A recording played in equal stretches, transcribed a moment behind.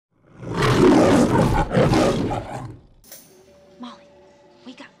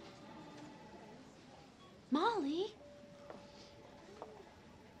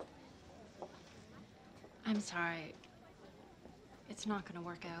It's all right. It's not gonna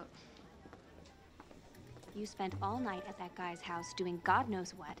work out. You spent all night at that guy's house doing God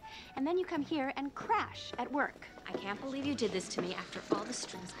knows what, and then you come here and crash at work. I can't believe you did this to me after all the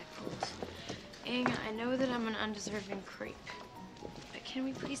strings I pulled. Inga, I know that I'm an undeserving creep, but can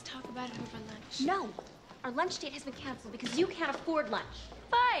we please talk about it over lunch? No! Our lunch date has been canceled because you can't afford lunch.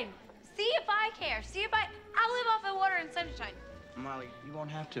 Fine. See if I care. See if I'll live off the water and sunshine. Molly, you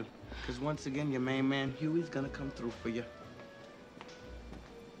won't have to, because once again, your main man, Huey's gonna come through for you.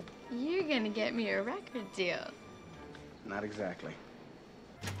 You're gonna get me a record deal. Not exactly.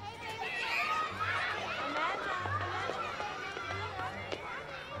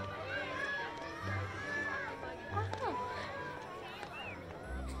 Oh.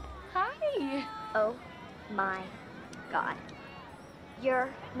 Hi. Oh my God. You're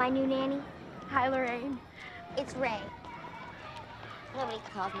my new nanny? Hi, Lorraine. It's Ray. Nobody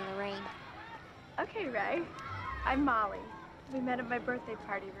calls me Lorraine. Okay, Ray. I'm Molly. We met at my birthday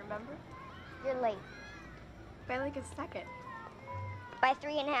party, remember? You're late. By like a second. By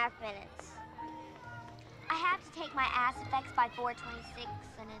 3.5 minutes. I have to take my ass effects by 4:26,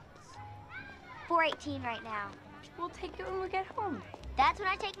 and it's 4:18 right now. We'll take it when we get home. That's when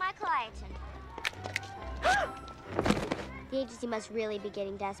I take my clientin. The agency must really be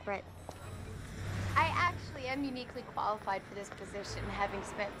getting desperate. I actually am uniquely qualified for this position, having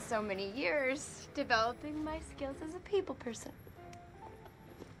spent so many years developing my skills as a people person.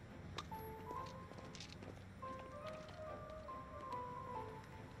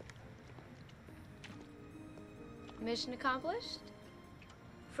 Mission accomplished?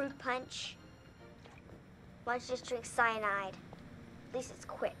 Fruit punch. Lunch just drink cyanide. At least it's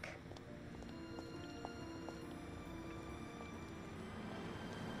quick.